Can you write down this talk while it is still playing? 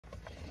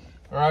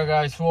Alright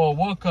guys, well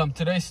welcome.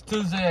 Today's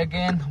Tuesday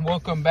again.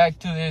 Welcome back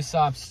to this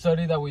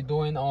study that we're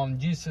doing on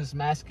Jesus'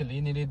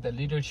 masculinity, the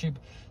leadership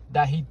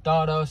that he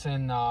taught us,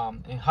 and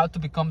how to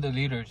become the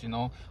leaders,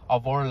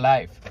 of our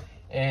life.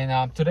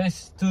 And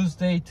today's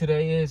Tuesday.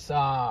 Today is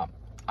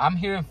I'm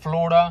here in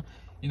Florida.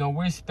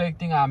 We're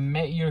expecting a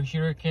major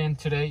hurricane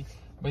today.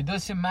 But it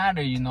doesn't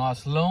matter,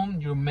 as long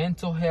your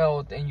mental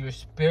health and your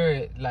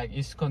spirit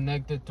is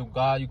connected to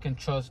God, you can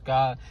trust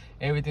God,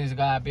 everything's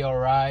gonna be all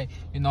right.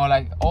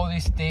 All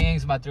these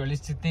things,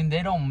 materialistic things,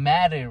 they don't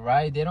matter,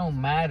 right? They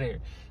don't matter.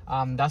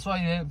 That's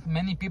why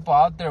many people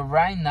out there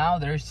right now,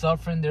 they're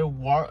suffering, they're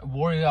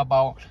worried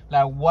about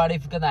what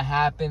if gonna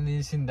happen,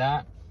 this and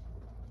that.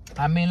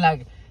 I mean,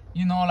 as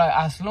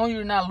long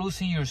you're not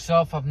losing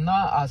yourself,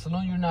 as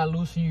long you're not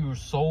losing your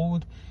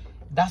soul,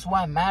 that's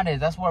what matters.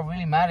 That's what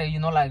really matters.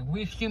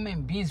 We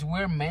human beings,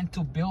 we're meant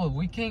to build.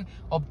 We can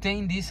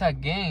obtain this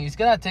again. It's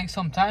gonna take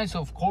some time, so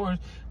of course,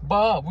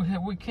 but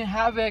we can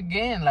have it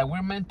again.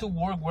 We're meant to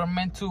work.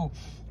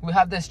 We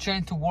have the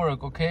strength to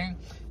work. Okay,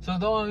 so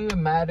don't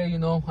even matter.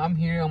 I'm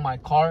here on my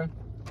car,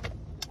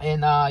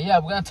 and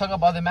we're gonna talk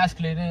about the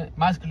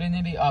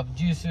masculinity of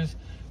Jesus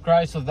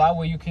Christ, so that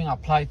way you can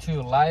apply to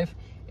your life.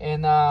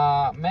 And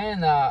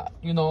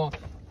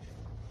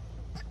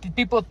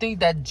people think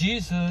that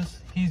Jesus,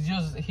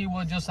 he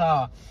was just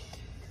a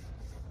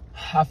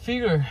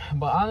figure,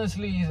 but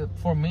honestly,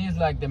 for me, it's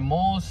like the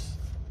most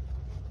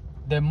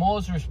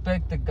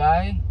respected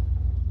guy,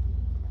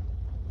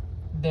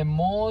 the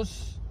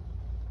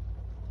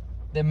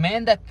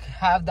man that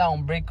have the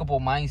unbreakable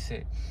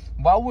mindset.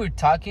 What we're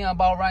talking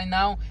about right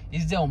now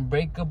is the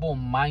unbreakable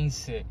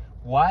mindset.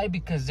 Why?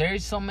 Because there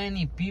is so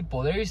many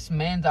people, there is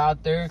men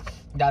out there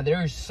that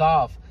they're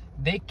soft,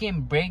 they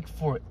can break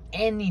for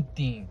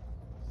anything.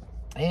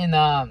 And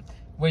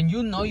when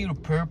you know your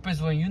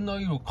purpose, when you know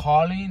your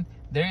calling,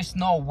 there is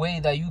no way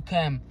that you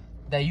can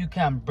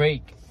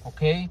break.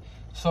 Okay,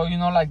 so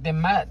the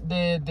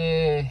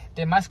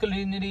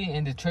masculinity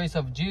and the traits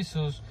of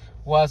Jesus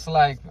was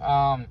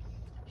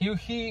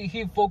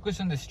he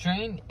focused on the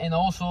strength and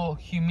also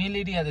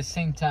humility at the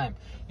same time.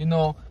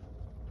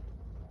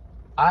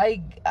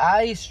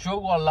 I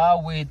struggle a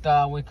lot with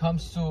when it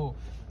comes to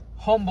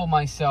humble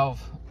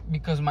myself,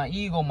 because my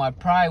ego, my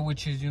pride,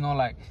 which is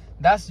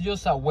that's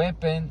just a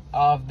weapon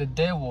of the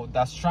devil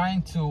that's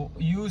trying to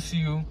use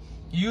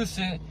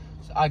it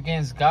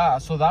against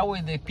God, so that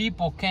way the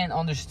people can't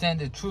understand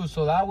the truth,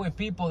 so that way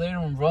people, they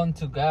don't run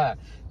to God.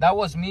 That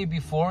was me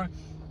before,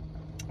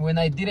 when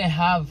I didn't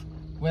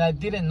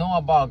know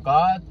about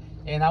God,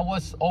 and I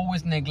was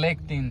always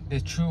neglecting the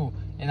truth,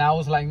 and I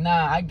was like,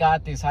 nah, I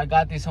got this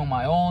on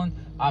my own.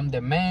 I'm the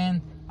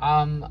man,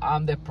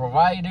 I'm the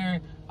provider,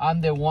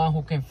 I'm the one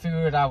who can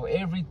figure it out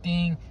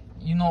everything.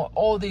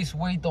 All this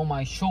weight on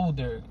my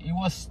shoulder, it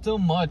was too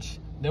much.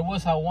 There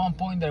was at one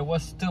point there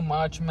was too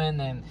much,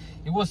 man, and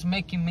it was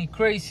making me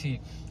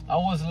crazy. I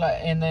was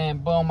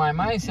but on my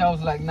mindset, I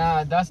was like,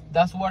 nah,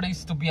 that's what it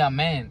is to be a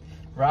man,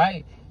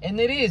 right? And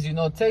it is,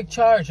 take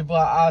charge,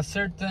 but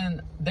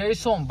there is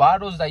some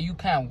battles that you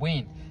can't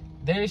win.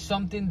 There is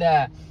something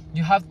that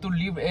you have to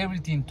leave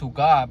everything to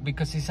God,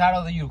 because it's out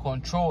of your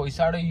control, it's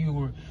out of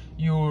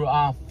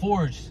your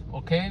force,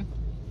 okay?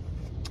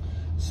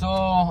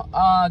 So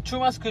true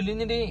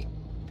masculinity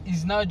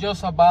is not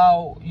just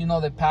about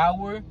the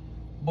power,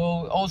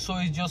 but also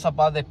it's just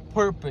about the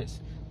purpose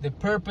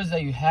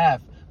that you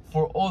have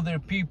for other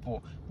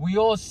people. We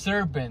all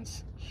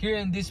servants here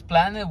in this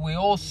planet. We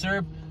all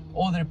serve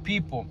other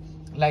people.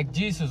 Like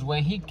Jesus,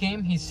 when he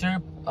came, he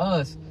served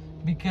us,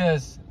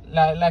 because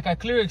like a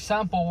clear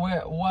example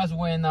was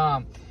when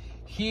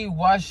he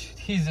washed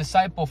his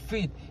disciples'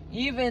 feet.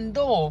 Even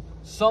though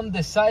some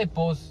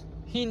disciples,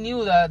 he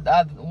knew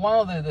that one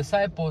of the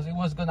disciples, it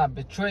was gonna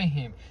betray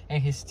him,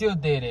 and he still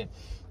did it,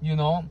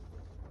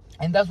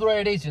 And that's what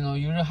it is,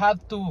 You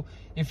have to,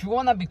 if you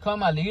wanna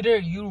become a leader,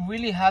 you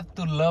really have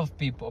to love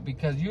people,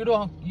 because you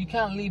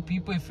can't lead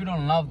people if you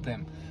don't love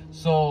them.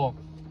 So,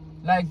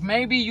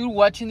 maybe you're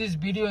watching this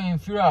video, and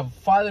if you're a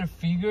father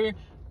figure,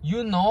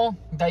 you know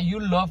that you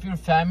love your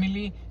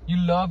family, you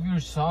love your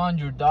son,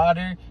 your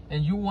daughter,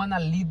 and you wanna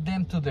lead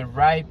them to the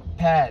right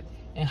path.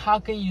 And how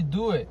can you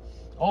do it?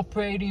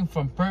 Operating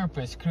from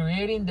purpose,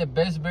 creating the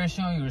best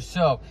version of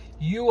yourself.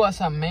 You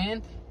as a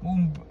man,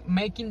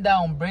 making that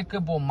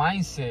unbreakable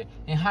mindset.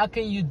 And how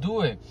can you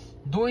do it?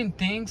 Doing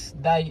things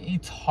that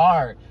it's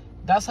hard.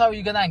 That's how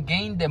you're gonna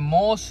gain the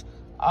most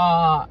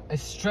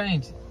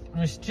strength.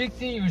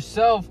 Restricting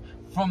yourself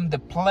from the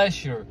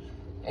pleasure.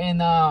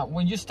 And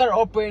when you start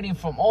operating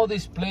from all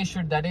this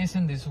pleasure that is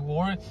in this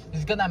world,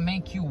 it's gonna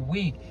make you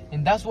weak.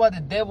 And that's what the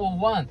devil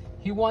wants.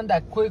 He wants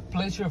that quick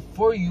pleasure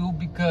for you,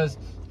 because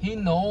he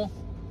knows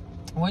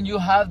when you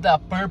have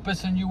that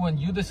purpose in you, when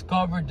you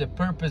discover the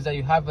purpose that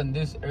you have on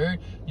this earth,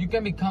 you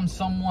can become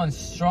someone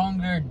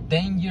stronger,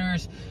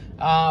 dangerous,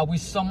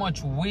 with so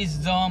much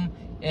wisdom.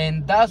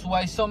 And that's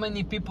why so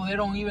many people, they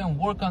don't even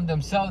work on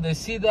themselves. They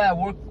see that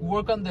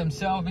work on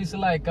themselves is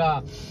like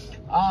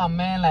ah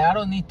man, like I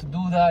don't need to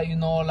do that, you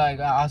know, like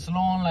as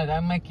long like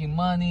I'm making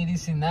money,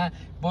 this and that.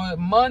 But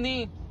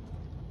money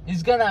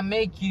is gonna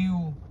make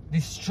you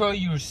destroy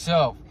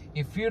yourself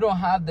if you don't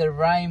have the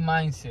right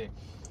mindset.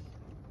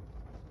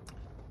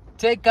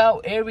 Take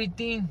out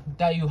everything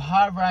that you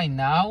have right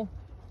now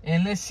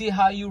and let's see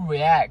how you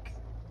react,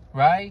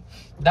 right?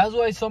 That's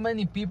why so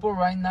many people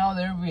right now,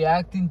 they're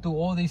reacting to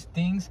all these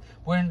things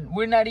when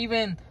we're not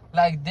even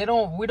like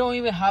we don't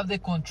even have the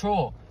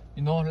control,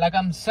 you know. Like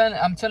I'm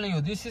telling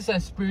you, this is a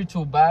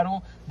spiritual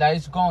battle that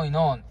is going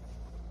on,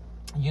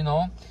 you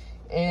know.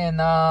 And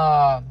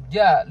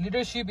yeah,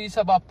 leadership is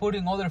about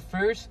putting others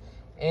first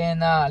and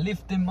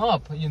lift them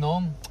up, you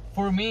know.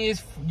 For me,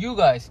 it's you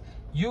guys.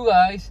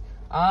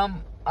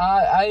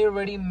 I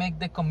already make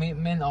the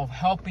commitment of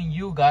helping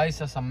you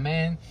guys as a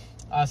man,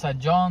 as a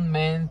young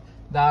man,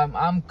 that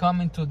I'm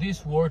coming to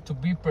this world to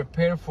be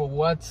prepared for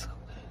what's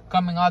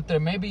coming out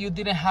there. Maybe you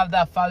didn't have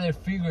that father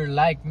figure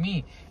like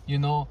me, you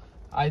know.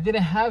 I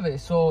didn't have it,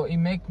 so it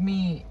make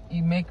me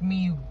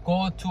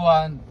go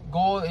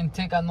and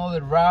take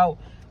another route.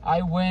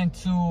 I went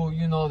to,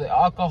 you know, the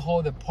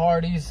alcohol, the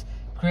parties,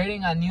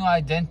 creating a new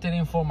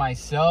identity for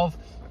myself.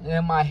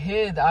 In my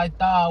head, I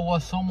thought I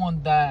was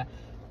someone that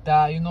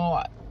you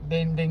know,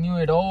 they knew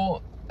it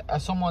all.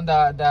 Someone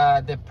that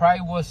the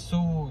pride was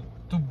too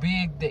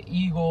big, the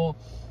ego,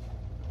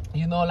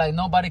 you know, like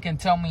nobody can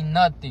tell me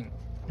nothing,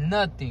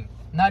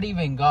 not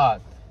even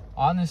God.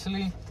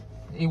 Honestly,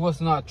 it was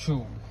not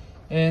true.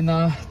 And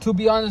to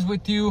be honest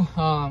with you,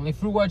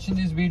 if you're watching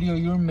this video,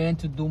 you're meant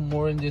to do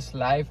more in this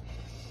life.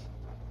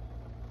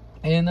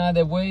 And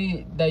the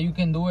way that you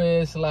can do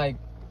it is like,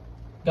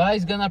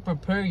 God's gonna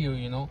prepare you,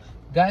 you know.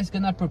 God's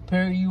gonna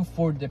prepare you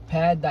for the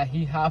path that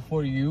He have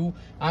for you.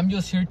 I'm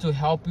just here to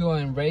help you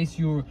and raise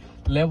your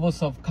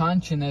levels of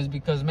consciousness,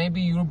 because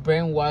maybe you're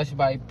brainwashed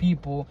by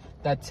people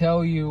that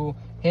tell you,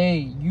 hey,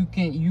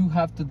 you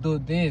have to do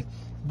this.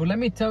 But let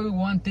me tell you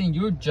one thing: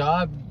 your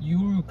job,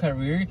 your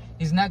career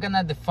is not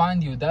gonna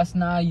define you. That's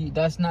not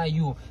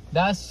you.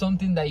 That's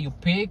something that you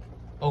pick,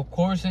 of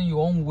course, in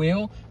your own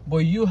will,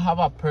 but you have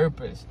a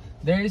purpose.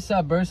 There is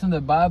a verse in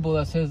the Bible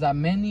that says that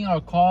many are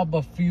called,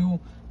 but few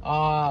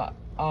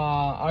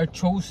are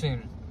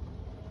chosen.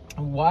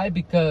 Why?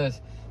 Because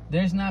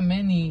there's not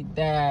many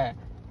that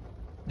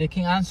they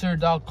can answer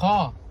that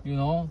call, you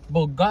know.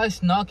 But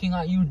God's knocking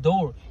at your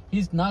door.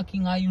 He's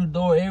knocking at your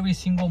door every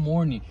single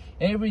morning.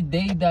 Every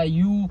day that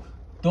you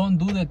don't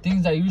do the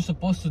things that you're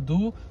supposed to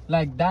do,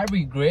 like that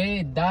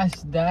regret,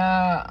 that's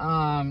that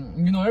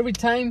you know, every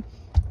time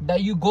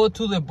that you go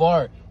to the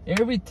bar,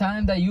 every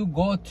time that you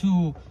go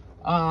to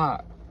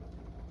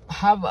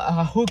have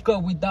a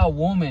hookup with that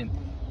woman,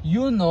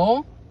 you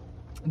know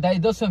that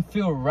it doesn't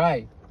feel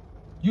right.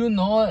 You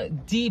know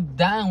deep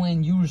down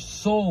in your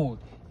soul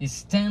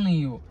is telling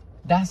you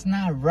that's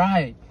not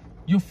right.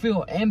 You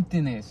feel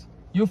emptiness.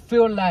 You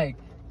feel like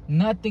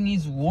nothing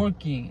is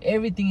working.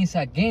 Everything is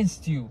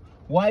against you.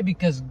 Why?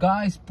 Because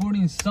God is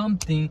putting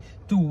something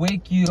to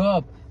wake you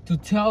up, to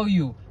tell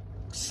you,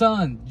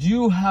 son,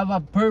 you have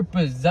a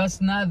purpose. That's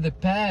not the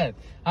path.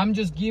 I'm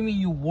just giving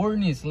you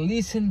warnings.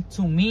 Listen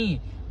to me.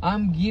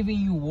 I'm giving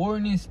you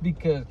warnings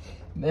because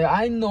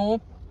I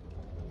know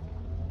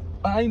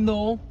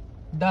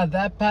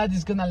that path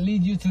is gonna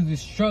lead you to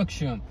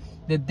destruction.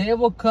 The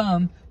devil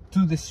come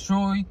to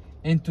destroy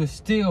and to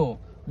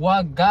steal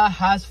what God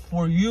has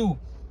for you.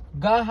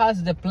 God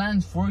has the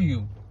plans for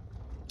you.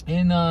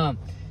 And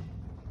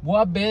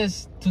what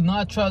best to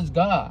not trust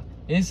God?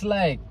 It's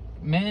like,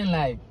 man,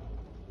 like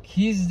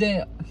he's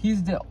the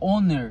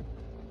owner.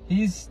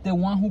 He's the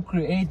one who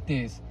created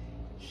this.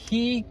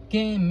 He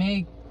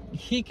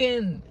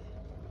can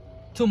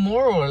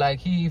tomorrow, like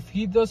if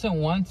he doesn't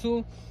want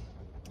to,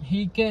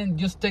 he can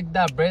just take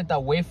that breath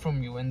away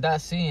from you, and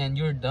that's it, and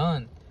you're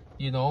done,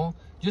 you know.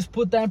 Just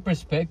put that in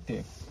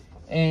perspective.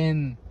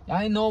 And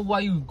I know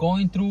what you're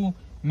going through.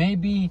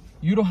 Maybe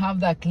you don't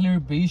have that clear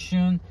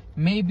vision.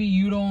 Maybe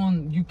you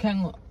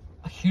can't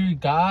hear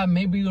God.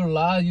 Maybe you're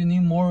lost. You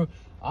need more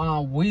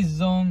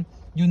wisdom.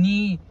 You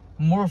need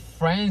more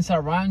friends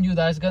around you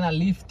that's gonna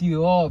lift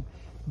you up.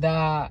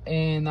 But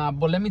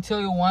let me tell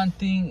you one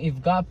thing: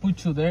 if God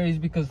put you there, it's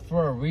because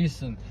for a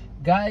reason.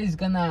 God is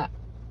gonna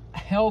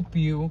help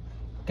you.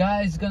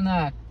 God is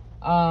gonna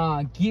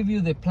give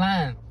you the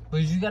plan,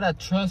 but you gotta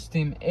trust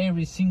Him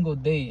every single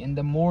day. In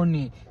the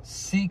morning,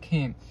 seek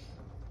Him.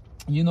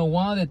 You know,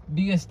 one of the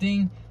biggest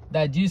things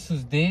that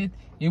Jesus did,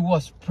 it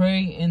was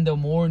pray in the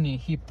morning.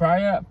 He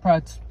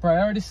prioritized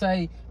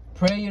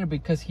prayer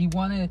because he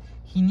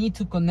need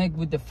to connect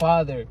with the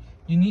Father.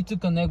 You need to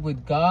connect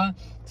with God,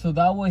 so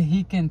that way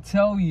He can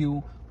tell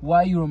you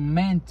what you're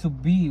meant to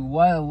be,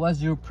 what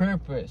was your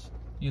purpose,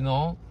 you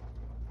know.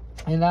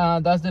 And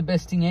that's the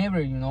best thing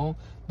ever, you know.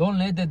 Don't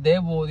let the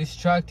devil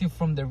distract you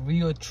from the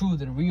real truth,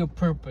 the real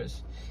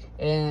purpose.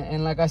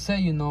 And like I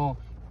said, you know,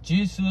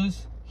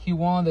 Jesus, he's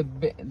one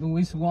of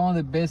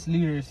the best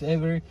leaders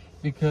ever,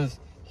 because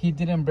he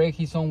didn't break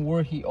his own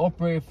word. He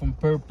operated from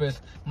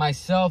purpose.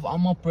 Myself,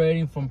 I'm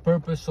operating from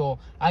purpose, so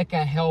I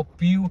can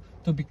help you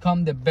to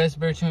become the best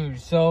version of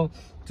yourself,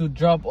 to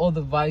drop all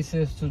the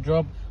vices, to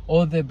drop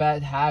all the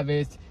bad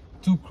habits,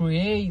 to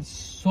create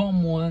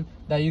someone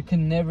that you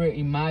can never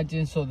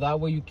imagine, so that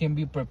way you can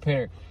be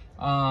prepared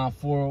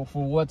for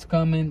what's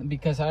coming.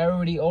 Because I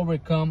already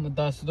overcome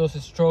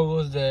those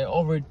struggles, the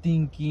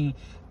overthinking,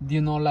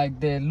 you know, like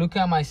the look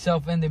at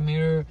myself in the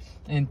mirror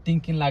and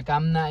thinking like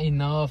I'm not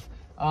enough,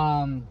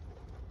 the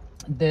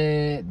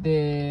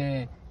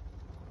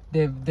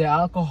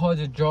alcohol,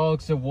 the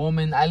drugs, the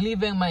woman. I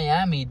live in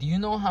Miami. Do you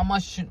know how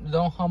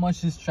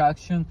much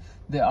distraction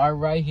there are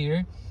right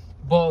here?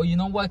 But you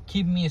know what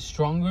keep me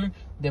stronger?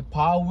 The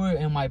power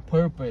and my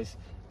purpose.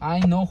 I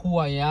know who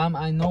I am.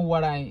 I know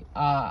what I'm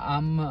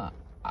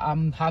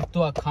have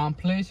to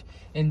accomplish,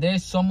 and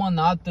there's someone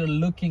out there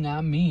looking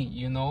at me,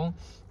 you know.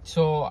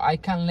 So I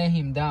can't let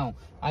him down.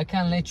 I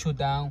can't let you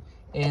down.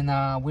 And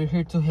we're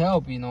here to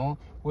help, you know.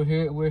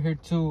 We're here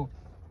to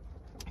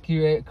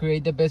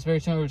create the best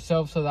version of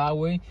yourself, so that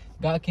way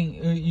God can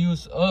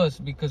use us,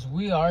 because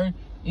we are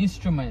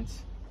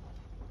instruments.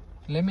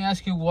 Let me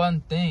ask you one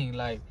thing,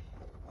 like,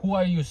 who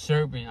are you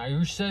serving? Are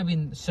you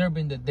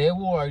serving the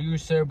devil, or are you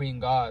serving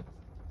God?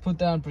 Put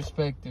that in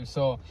perspective.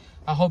 So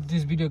I hope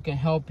this video can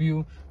help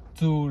you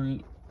to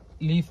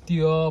lift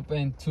you up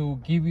and to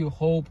give you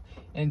hope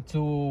and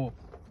to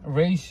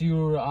raise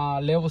your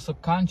levels of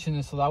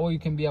consciousness, so that way you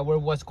can be aware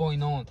of what's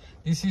going on.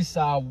 This is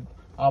a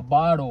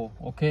battle,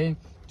 okay?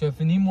 So if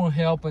you need more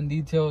help and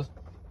details,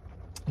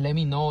 let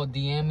me know.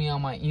 DM me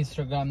on my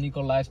Instagram,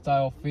 Nico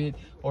Lifestyle Fit,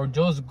 or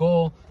just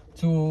go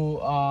to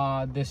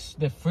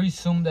the free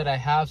Zoom that I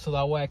have, so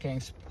that way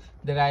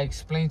I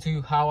explain to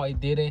you how I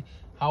did it,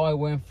 how I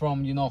went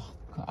from, you know,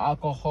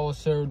 alcohol,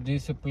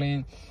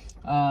 self-discipline,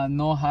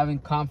 not having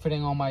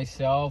confidence on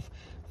myself,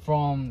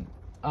 from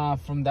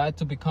that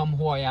to become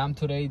who I am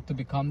today, to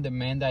become the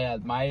man that I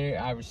admire,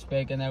 I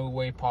respect in every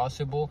way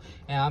possible.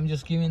 And I'm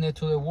just giving it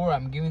to the world.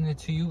 I'm giving it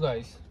to you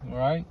guys. All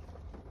right.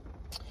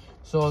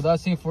 So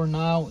that's it for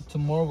now.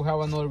 Tomorrow we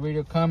have another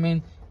video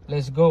coming.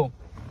 Let's go.